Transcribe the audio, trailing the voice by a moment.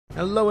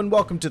Hello and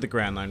welcome to the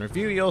Grand Line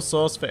Review, your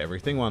source for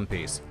everything One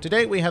Piece.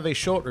 Today we have a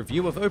short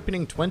review of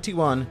Opening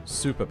 21,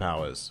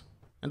 Superpowers.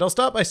 And I'll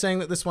start by saying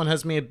that this one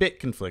has me a bit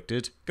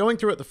conflicted. Going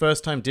through it the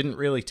first time didn't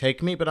really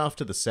take me, but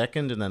after the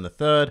second and then the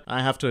third,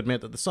 I have to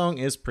admit that the song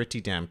is pretty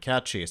damn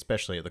catchy,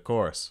 especially at the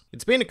chorus.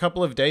 It's been a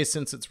couple of days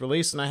since its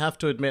release, and I have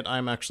to admit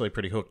I'm actually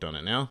pretty hooked on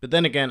it now. But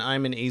then again,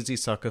 I'm an easy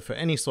sucker for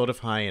any sort of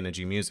high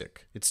energy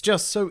music. It's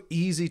just so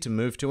easy to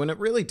move to, and it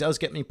really does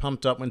get me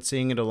pumped up when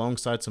seeing it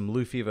alongside some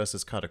Luffy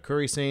versus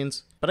Katakuri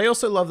scenes. But I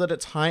also love that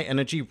it's high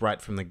energy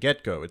right from the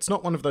get-go. It's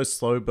not one of those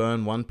slow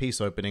burn One Piece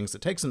openings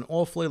that takes an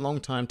awfully long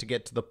time to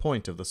get to the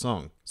point of the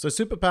song. So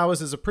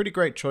Superpowers is a pretty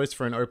great choice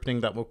for an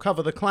opening that will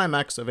cover the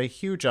climax of a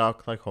huge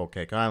arc like Whole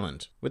Cake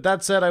Island. With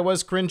that said, I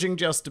was cringing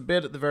just a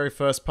bit at the very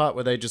first part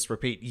where they just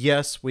repeat,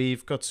 "Yes,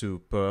 we've got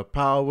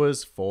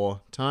superpowers"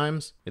 4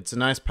 times. It's a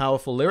nice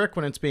powerful lyric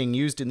when it's being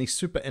used in the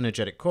super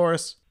energetic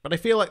chorus, but I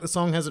feel like the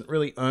song hasn't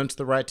really earned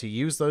the right to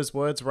use those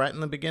words right in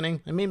the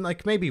beginning. I mean,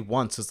 like maybe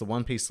once as the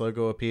One Piece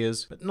logo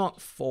appears, but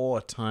not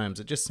 4 times.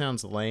 It just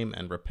sounds lame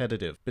and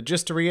repetitive. But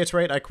just to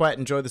reiterate, I quite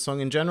enjoy the song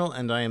in general,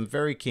 and I am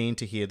very keen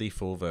to hear the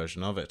full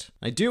version of it.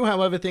 I do,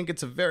 however, think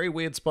it's a very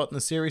weird spot in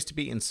the series to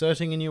be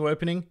inserting a new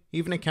opening.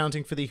 Even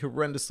accounting for the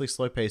horrendously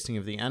slow pacing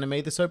of the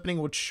anime, this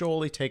opening would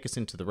surely take us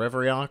into the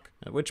Reverie arc,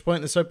 at which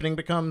point this opening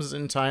becomes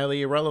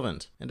entirely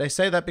irrelevant. And I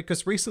say that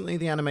because recently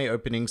the anime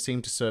openings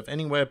seem to serve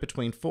anywhere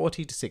between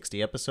 40 to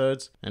 60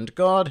 episodes, and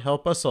God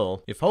help us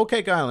all if Whole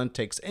Cake Island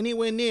takes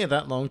anywhere near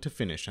that long to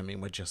finish. I mean,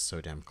 we're just so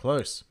damn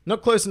close.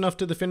 Not close enough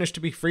to the finish to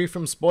be free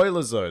from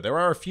spoilers though. There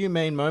are a few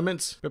main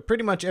moments, but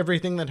pretty much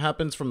everything that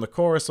happens from the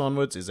chorus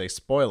onwards is a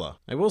spoiler.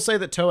 I will say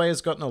that Toei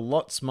has gotten a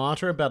lot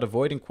smarter about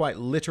avoiding quite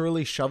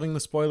literally shoving the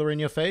spoiler in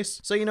your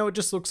face, so you know it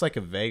just looks like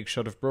a vague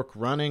shot of Brook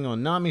running, or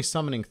Nami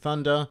summoning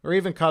thunder, or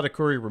even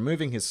Katakuri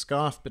removing his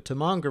scarf, but to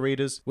manga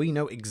readers, we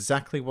know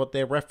exactly what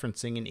they're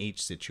referencing in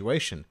each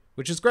situation.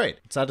 Which is great.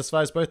 It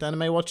satisfies both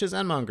anime watchers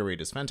and manga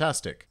readers.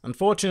 Fantastic.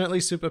 Unfortunately,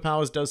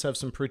 Superpowers does have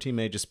some pretty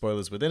major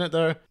spoilers within it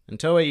though, and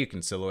Toei, you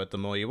can silhouette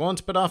them all you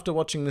want, but after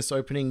watching this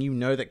opening, you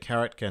know that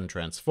Carrot can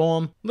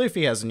transform,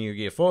 Luffy has a new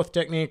Gear 4th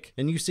technique,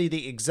 and you see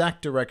the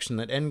exact direction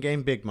that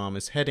Endgame Big Mom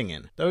is heading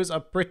in. Those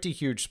are pretty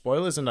huge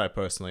spoilers, and I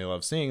personally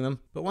love seeing them,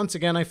 but once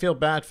again, I feel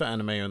bad for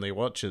anime-only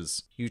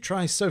watchers. You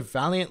try so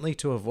valiantly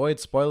to avoid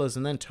spoilers,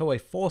 and then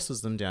Toei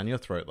forces them down your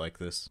throat like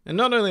this. And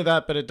not only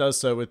that, but it does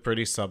so with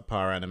pretty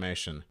subpar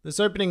animation. This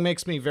opening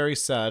makes me very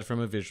sad from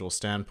a visual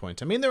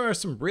standpoint. I mean, there are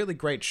some really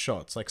great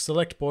shots, like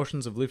select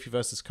portions of Luffy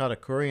vs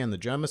Katakuri and the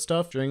Germa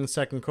stuff during the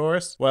second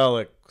chorus.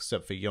 Well,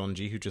 except for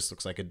Yonji, who just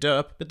looks like a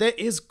derp. But there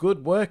is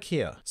good work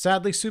here.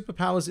 Sadly,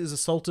 Superpowers is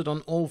assaulted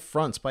on all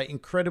fronts by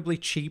incredibly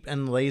cheap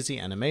and lazy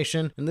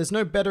animation, and there's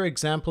no better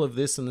example of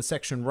this than the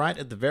section right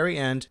at the very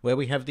end, where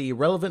we have the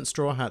irrelevant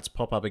Straw Hats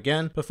pop up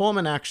again, perform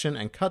an action,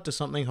 and cut to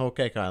something Whole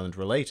Cake Island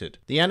related.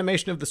 The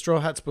animation of the Straw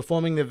Hats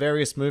performing their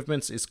various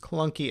movements is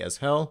clunky as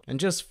hell, and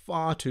just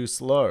far too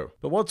slow.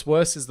 But what's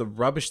worse is the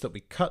rubbish that we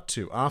cut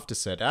to after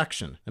said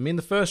action. I mean,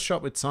 the first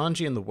shot with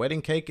Sanji and the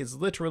wedding cake is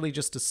literally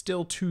just a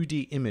still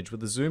 2D image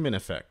with a zoom in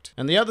effect.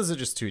 And the others are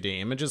just 2D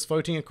images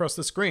floating across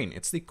the screen.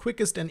 It's the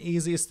quickest and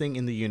easiest thing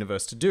in the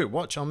universe to do.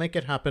 Watch, I'll make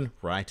it happen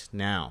right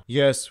now.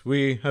 Yes,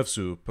 we have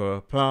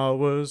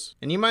superpowers.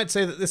 And you might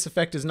say that this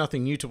effect is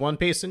nothing new to One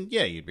Piece, and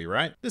yeah, you'd be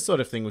right. This sort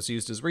of thing was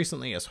used as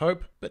recently as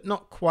Hope, but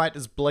not quite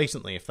as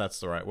blatantly, if that's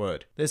the right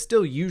word. There's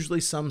still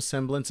usually some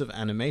semblance of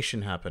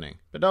animation happening.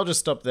 But I'll just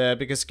stop there,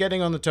 because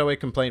getting on the Toei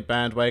complaint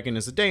bandwagon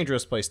is a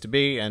dangerous place to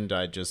be, and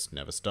I just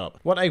never stop.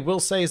 What I will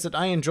say is that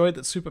I enjoyed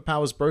that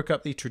Superpowers broke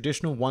up the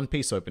traditional One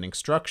Piece opening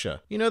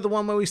structure. You know, the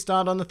one where we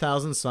start on the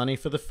Thousand Sunny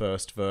for the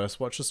first verse,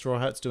 watch the Straw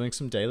Hats doing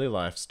some daily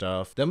life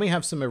stuff, then we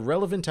have some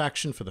irrelevant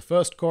action for the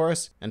first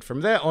chorus, and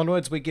from there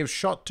onwards we give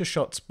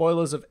shot-to-shot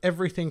spoilers of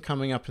everything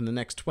coming up in the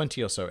next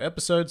 20 or so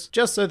episodes,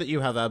 just so that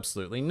you have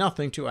absolutely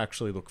nothing to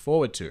actually look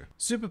forward to.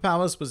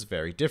 Superpowers was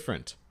very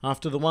different.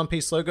 After the One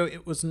Piece logo,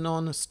 it was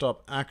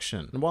non-stop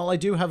action. And while I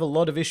do have a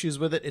lot of issues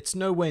with it, it's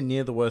nowhere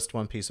near the worst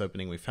One Piece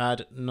opening we've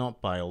had,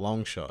 not by a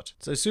long shot.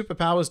 So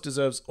Superpowers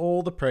deserves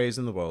all the praise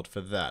in the world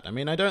for that. I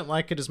mean, I don't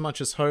like it as much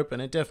as Hope,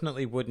 and it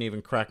definitely wouldn't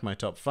even crack my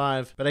top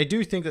 5, but I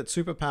do think that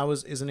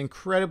Superpowers is an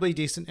incredibly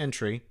decent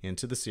entry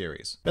into the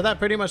series. But that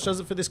pretty much does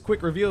it for this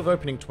quick review of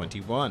Opening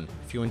 21.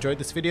 If you enjoyed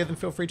this video, then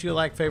feel free to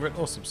like, favorite,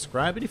 or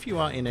subscribe, and if you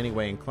are in any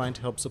way inclined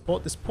to help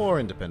support this poor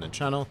independent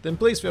channel, then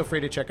please feel free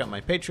to check out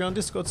my Patreon,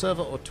 Discord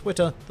server, or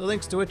Twitter, the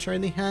links to which are in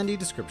the handy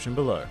description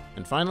below.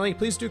 And finally,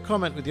 please do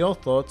comment with your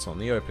thoughts on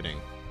the opening.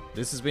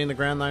 This has been the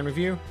Grand Line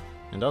Review,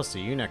 and I'll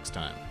see you next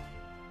time.